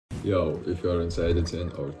Yo, if you're into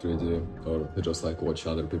editing or 3D, or you just like watch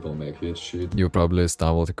other people make hit shit, you probably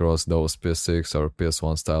stumbled across those PS6 or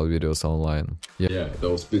PS1 style videos online. Yeah,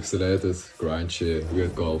 those pixelated, crunchy,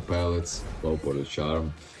 weird color palettes, low poly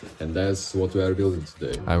charm, and that's what we are building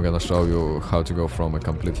today. I'm gonna show you how to go from a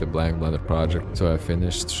completely blank Blender project to a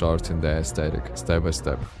finished short in the aesthetic, step by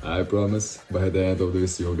step. I promise, by the end of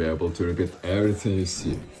this you'll be able to repeat everything you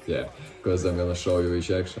see. Yeah, because I'm gonna show you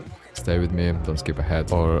each action. Stay with me, don't skip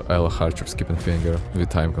ahead, or I'll hurt your skipping finger with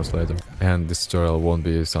timecodes later. And this tutorial won't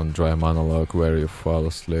be some dry monologue where you fall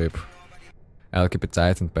asleep. I'll keep it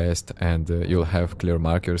tight and paced, and you'll have clear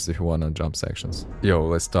markers if you wanna jump sections. Yo,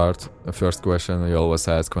 let's start. First question you always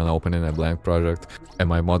ask when opening a blank project: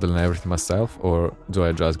 am I modeling everything myself, or do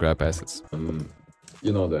I just grab assets?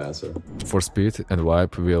 You know the answer. For speed and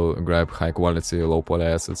vibe, we'll grab high quality low poly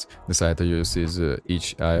assets. The site I use is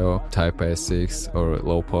itch.io, type PSX or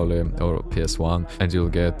low poly or PS1, and you'll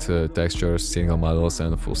get textures, single models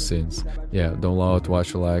and full scenes. Yeah, download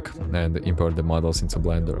what you like and import the models into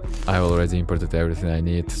Blender. I already imported everything I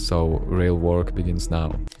need, so real work begins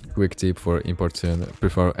now. Quick tip for importing: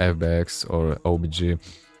 prefer FBX or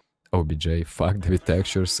OBJ, fucked with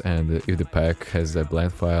textures, and if the pack has a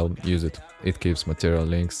blend file, use it. It keeps material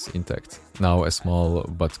links intact. Now a small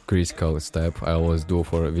but critical step I always do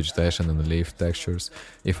for vegetation and leaf textures.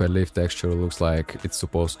 If a leaf texture looks like it's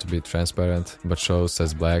supposed to be transparent but shows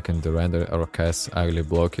as black in the render or casts ugly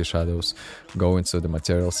blocky shadows, go into the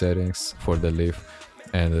material settings for the leaf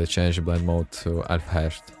and change blend mode to alpha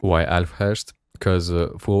hashed. Why alpha hashed? Because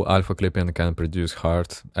full alpha clipping can produce hard,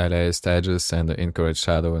 aliased edges and encourage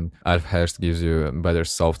shadowing. Alpha hashed gives you better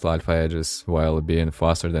soft alpha edges while being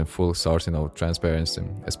faster than full sorting of transparency,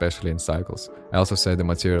 especially in cycles. I also set the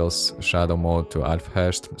materials shadow mode to alpha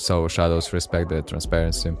hashed, so shadows respect the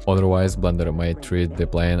transparency. Otherwise, Blender may treat the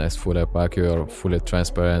plane as fully opaque or fully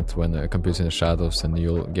transparent when computing shadows, and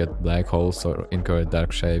you'll get black holes or encourage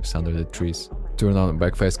dark shapes under the trees. Turn on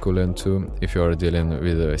backface cooling too if you are dealing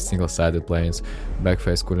with single-sided planes.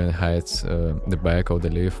 Backface cooling hides the back of the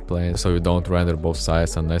leaf plane, so you don't render both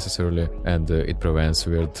sides unnecessarily, and it prevents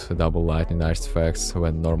weird double lighting artifacts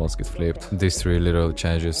when normals get flipped. These three little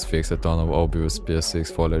changes fix a ton of obvious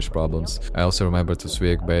PSX foliage problems. I also remember to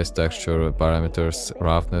tweak base texture parameters,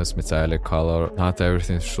 roughness, metallic, color. Not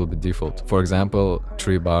everything should be default. For example,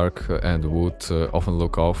 tree bark and wood often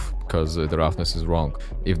look off because the roughness is wrong.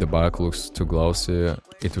 If the bark looks too glossy,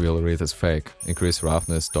 it will read as fake. Increase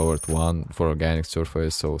roughness toward 1 for organic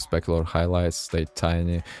surface, so specular highlights stay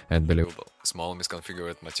tiny and believable. Small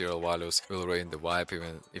misconfigured material values will ruin the vibe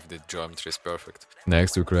even if the geometry is perfect.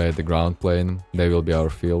 Next, we create the ground plane. They will be our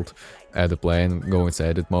field. Add a plane, go into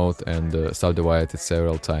edit mode and subdivide it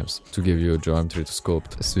several times to give you geometry to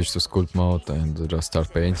sculpt. Switch to sculpt mode and just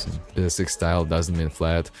start painting. PSX style doesn't mean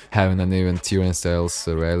flat. Having an even terrain sells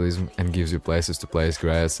realism and gives you places to place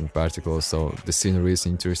grass and particles, so the scenery is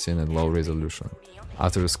interesting and low resolution.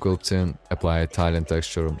 After sculpting, apply a tiling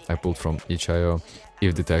texture I pulled from itch.io.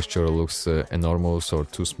 If the texture looks enormous or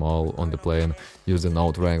too small on the plane, use the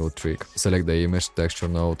node wrangle trick. Select the image texture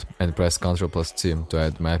node and press Ctrl+T to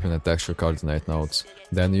add mapping and texture coordinate nodes.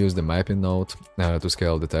 Then use the mapping node to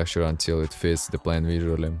scale the texture until it fits the plane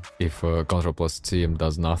visually. If Ctrl+T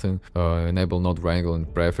does nothing, enable node wrangle in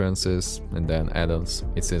preferences and then add-ons.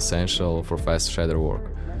 It's essential for fast shader work.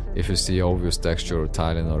 If you see obvious texture,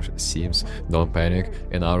 tiling or seams, don't panic.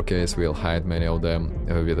 In our case, we'll hide many of them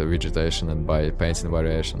with the vegetation and by painting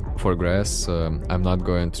variation. For grass, I'm not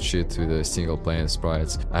going to cheat with a single plane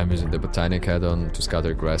sprites. I'm using the Botanic add-on to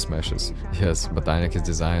scatter grass meshes. Yes, Botanic is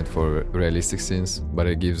designed for realistic scenes, but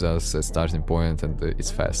it gives us a starting point and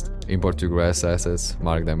it's fast. Import your grass assets,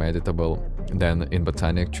 mark them editable, then in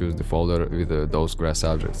Botanic choose the folder with those grass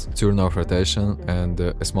objects. Turn off rotation, and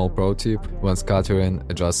a small pro tip: when scattering,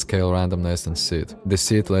 adjust scale randomness and seed. The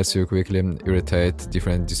seed lets you quickly irritate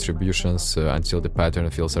different distributions until the pattern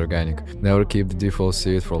feels organic. Never keep the default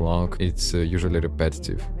seed for long, it's usually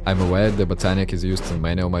repetitive. I'm aware the Botanic is used in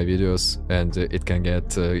many of my videos and it can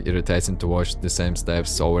get irritating to watch the same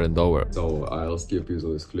steps over and over. So I'll skip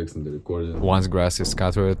useless clicks in the recording. Once grass is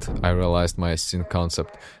scattered, I realized my scene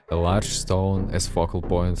concept. A large stone as focal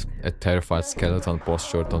point, a terrified skeleton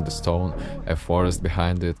postured on the stone, a forest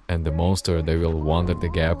behind it, and the monster they will wander the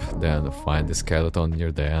gap, then find the skeleton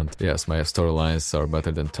near the end. Yes, my storylines are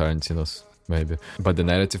better than Tarantino's. maybe. But the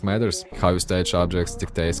narrative matters. How you stage objects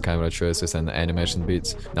dictates camera choices and animation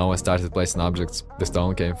beats. Now I started placing objects. The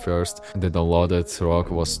stone came first. The downloaded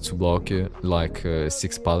rock was too blocky, like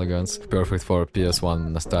 6 polygons. Perfect for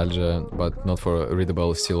PS1 nostalgia, but not for a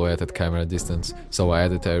readable silhouette at camera distance. So I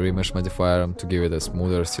added a remesh modifier to give it a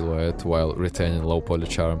smoother silhouette while retaining low poly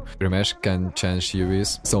charm. Remesh can change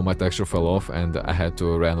UVs, so my texture fell off and I had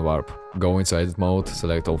to re-unwarp. Go into edit mode,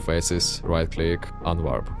 select all faces, right click,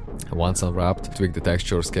 unwarp. Once unwrapped, tweak the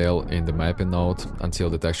texture scale in the mapping node until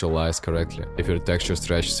the texture lies correctly. If your texture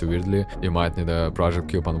stretches weirdly, you might need a project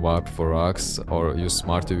cube unwarp for rocks or use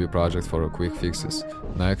Smart UV project for quick fixes.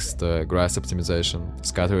 Next, grass optimization.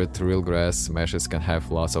 Scattered real grass meshes can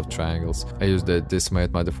have lots of triangles. I used the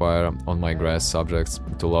decimate modifier on my grass subjects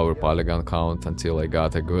to lower polygon count until I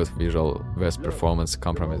got a good visual with performance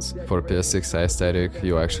compromise. For PSX aesthetic,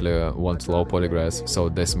 you actually want low poly grass, so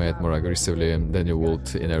decimate more aggressively than you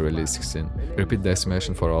would in a realistic scene. Repeat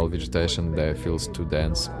decimation for all vegetation that feels too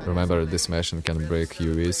dense. Remember, decimation can break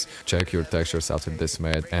UVs. Check your textures after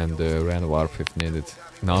decimate and re-unwarp if needed.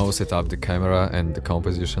 Now set up the camera and the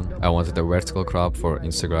composition. I wanted a vertical crop for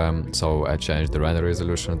Instagram, so I changed the render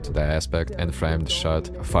resolution to the aspect and framed the shot.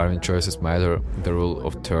 Farming choices matter. The rule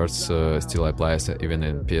of thirds still applies even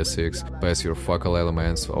in PSX. Place your focal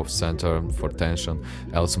elements off center for tension.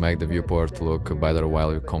 Also make the viewport look better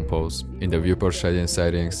while you compose. In the viewport shading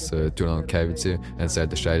settings, turn on cavity and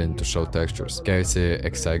set the shading to show textures. Cavity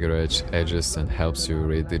exaggerates edges and helps you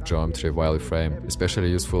read the geometry while you frame,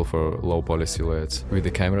 especially useful for low poly silhouettes. With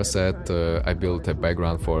the camera set, I built a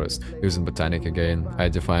background forest. Using Botanic again, I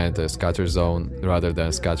defined a scatter zone rather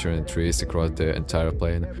than scattering trees across the entire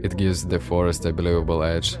plane. It gives the forest a believable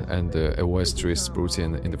edge and avoids trees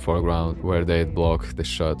sprouting in the foreground where they'd block the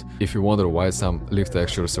shot. If you wonder why some leaf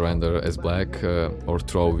textures render as black or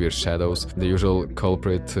throw weird shadows, the usual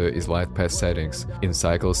culprit is light path settings. In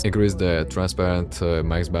cycles, increase the transparent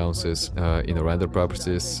max bounces in render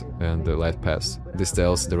properties and the light paths. This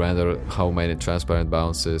tells the render how many transparent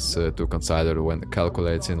bounces to consider when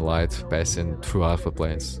calculating light passing through alpha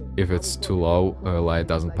planes. If it's too low, light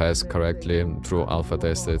doesn't pass correctly through alpha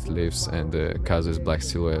tested leaves and causes black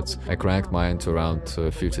silhouettes. I cranked mine to around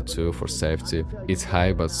 52 for safety. It's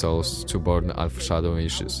high but solves two border alpha shadowing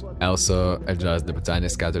issues. Also adjust the botanic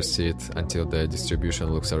scatter seed until the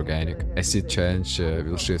distribution looks organic. A seed change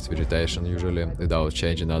will shift vegetation usually without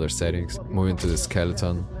changing other settings. Moving to the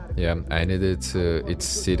skeleton. Yeah, I needed it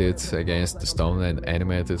seated against the stone and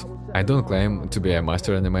animated. I don't claim to be a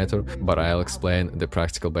master animator, but I'll explain the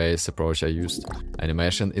practical base approach I used.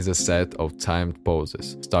 Animation is a set of timed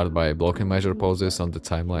poses. Start by blocking major poses on the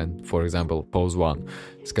timeline. For example, pose 1,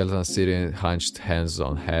 skeleton sitting, hunched, hands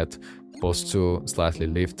on head. Pose 2, slightly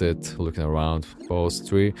lifted, looking around. Pose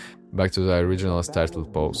 3, back to the original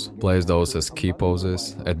startled pose. Place those as key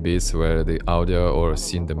poses at beats where the audio or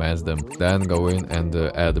scene demands them. Then go in and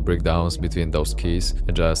add breakdowns between those keys.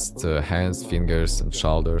 Adjust hands, fingers and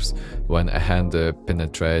shoulders. When a hand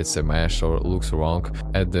penetrates a mesh or looks wrong,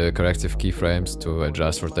 add the corrective keyframes to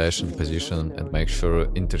adjust rotation, position and make sure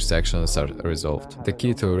intersections are resolved. The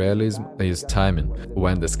key to realism is timing.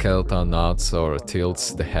 When the skeleton nods or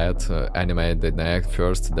tilts the head, animate the neck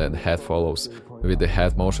first, then head follows. With the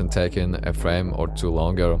head motion taking a frame or two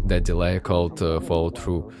longer, the delay called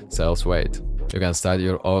follow-through sells weight. You can study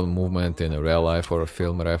your own movement in real life or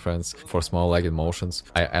film reference for small-legged motions.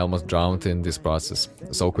 I almost drowned in this process.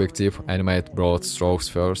 So quick tip, animate broad strokes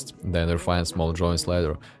first, then refine small joints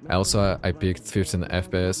later. Also, I picked 15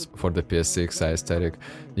 FPS for the PSX aesthetic.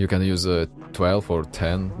 You can use 12 or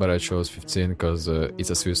 10, but I chose 15 because it's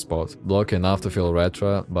a sweet spot. Blocky enough to feel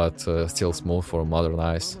retro, but still smooth for modern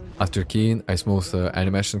eyes. After keying, I smoothed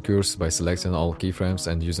animation curves by selecting all keyframes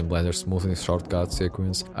and using Blender's smoothing shortcut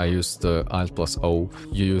sequence. I used Alt+O.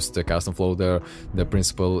 You use the custom flow there. The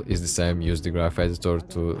principle is the same. Use the graph editor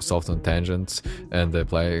to soften tangents and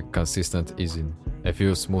apply consistent easing. A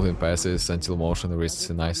few smoothing passes until motion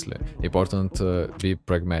reads nicely. Important, be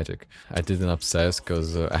pragmatic. I didn't obsess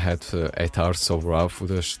because I had 8 hours of raw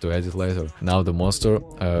footage to edit later. Now the monster,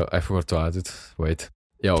 I forgot to add it. Wait.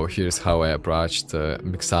 Yo, here's how I approached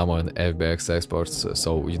Mixamo and FBX exports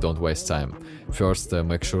so you don't waste time. First,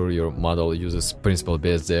 make sure your model uses principal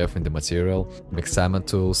BSDF in the material. Mixamo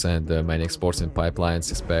tools and many exporting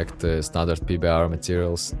pipelines expect standard PBR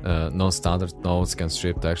materials. Non-standard nodes can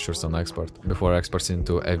strip textures on export. Before exporting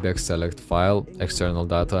to FBX, select File, External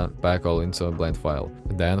Data, pack all into a blend file.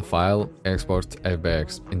 Then File, Export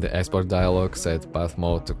FBX. In the export dialog, set path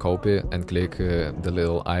mode to copy and click the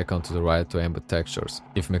little icon to the right to embed textures.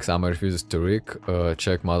 If Mixamo refuses to rig,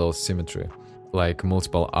 check model symmetry. like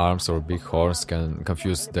multiple arms or big horns can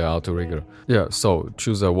confuse the auto rigger. Yeah, so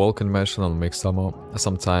choose a walk animation on Mixamo.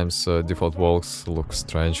 Sometimes default walks look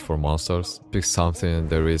strange for monsters. Pick something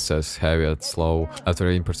that is as heavy as slow. After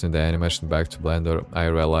importing the animation back to Blender, I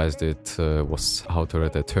realized it was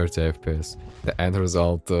altered at 30 FPS. The end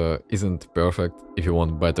result isn't perfect. If you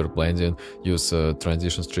want better blending, use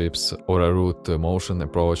transition strips or a root motion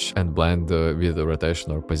approach and blend with the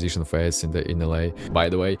rotation or position phase in the inlay. By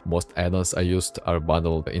the way, most add-ons I used are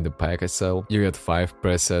bundled in the pack itself. You get 5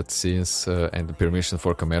 preset scenes and permission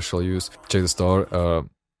for commercial use. Check the store.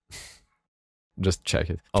 Just check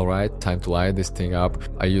it. Alright, time to light this thing up.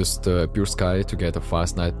 I used Pure Sky to get a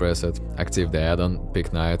fast night preset, active the add-on,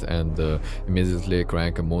 pick night, and immediately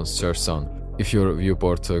crank a moon search sun. If your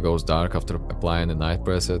viewport goes dark after applying the night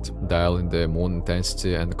preset, dial in the moon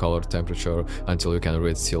intensity and color temperature until you can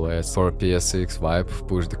read silhouettes. For PSX vibe,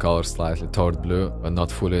 push the color slightly toward blue,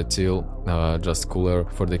 not fully teal, just cooler.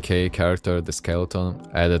 For the K character, the skeleton,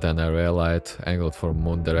 added an area light angled for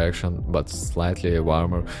moon direction, but slightly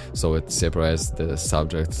warmer, so it separates the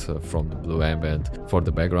subject from the blue ambient. For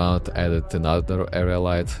the background, added another area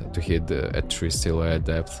light to hit at 3 silhouette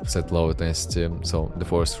depth, set low intensity, so the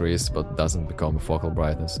force freeze but doesn't become a focal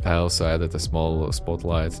brightness. I also added a small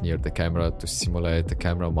spotlight near the camera to simulate a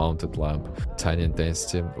camera mounted lamp. Tiny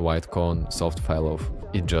intensity, white cone, soft fell off.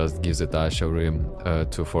 It just gives a touch of rim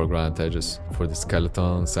to foreground edges. For the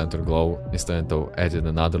skeleton center glow, instead of adding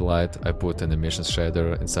another light, I put an emission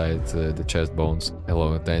shader inside the chest bones. A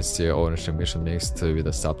low intensity orange emission mixed with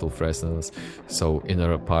a subtle freshness, so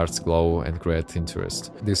inner parts glow and create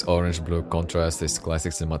interest. This orange-blue contrast is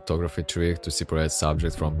classic cinematography trick to separate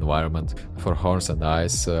subject from environment. For horns and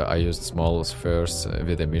eyes, I used small spheres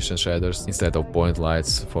with emission shaders instead of point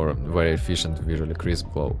lights for very efficient visually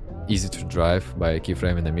crisp glow. Easy to drive by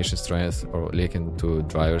keyframing emission strength or linking to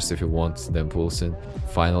drivers if you want them pulsing.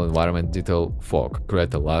 Final environment detail, fog.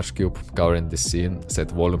 Create a large cube covering the scene,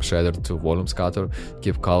 set volume shader to volume scatter,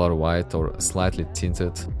 keep color white or slightly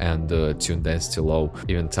tinted, and tune density low.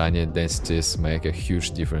 Even tiny densities make a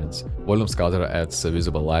huge difference. Volume scatter adds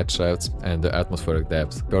visible light shafts and atmospheric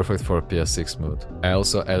depth, perfect for PSX mood. I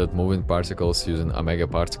also added moving particles using Omega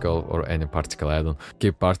Particle or any particle add-on.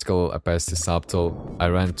 Keep particle opacity subtle. I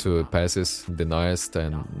ran to passes, denoised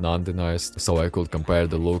and non-denoised, so I could compare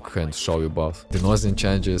the look and show you both. Denoising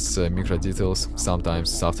changes micro details,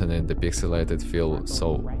 sometimes softening the pixelated feel,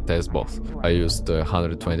 so test both. I used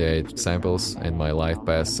 128 samples and my light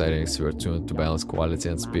path settings were tuned to balance quality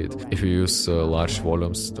and speed. If you use large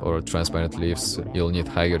volumes or transparent leaves, you'll need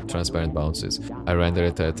higher transparent bounces. I rendered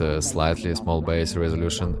it at a slightly small base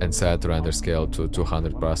resolution and set render scale to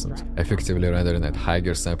 200%, effectively rendering at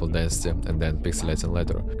higher sample density and then pixelating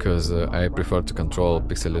later, because I prefer to control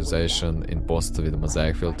pixelization in post with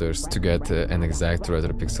mosaic filters to get an exact retro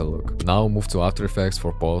pixel look. Now move to After Effects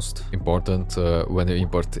for post. Important, when you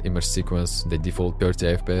import image sequence, they default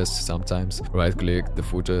 30 FPS sometimes. Right click the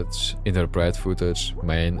footage, interpret footage,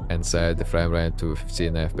 main, and set the frame rate to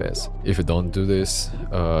 15 FPS. If you don't do this,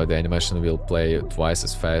 the animation will play twice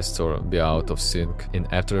as fast or be out of sync. In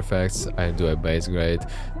After Effects, I do a base grade,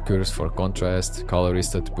 curves for contrast,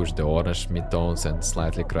 colorista to push the orange midtones and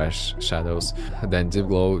slightly crash shadows, then deep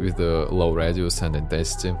glow with the low radius and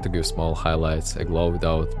intensity to give small highlights, a glow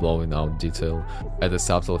without blowing out detail. Add a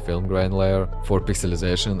subtle film grain layer. For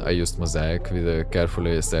pixelization, I used mosaic with a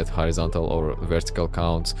carefully set horizontal or vertical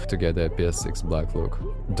counts to get a PSX black look.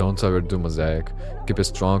 Don't overdo mosaic. Keep it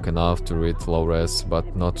strong enough to read low res,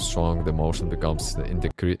 but not too strong the motion becomes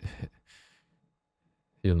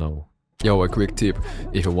you know. Yo, a quick tip,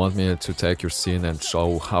 if you want me to take your scene and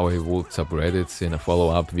show how I would upgrade it in a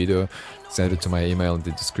follow-up video, send it to my email in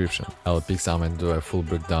the description. I'll pick some and do a full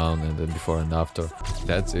breakdown and then before and after.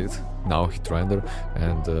 That's it. Now hit render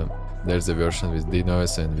and there's a version with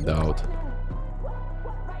denoise and without.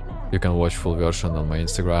 You can watch full version on my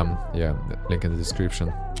Instagram, yeah, link in the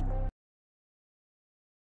description.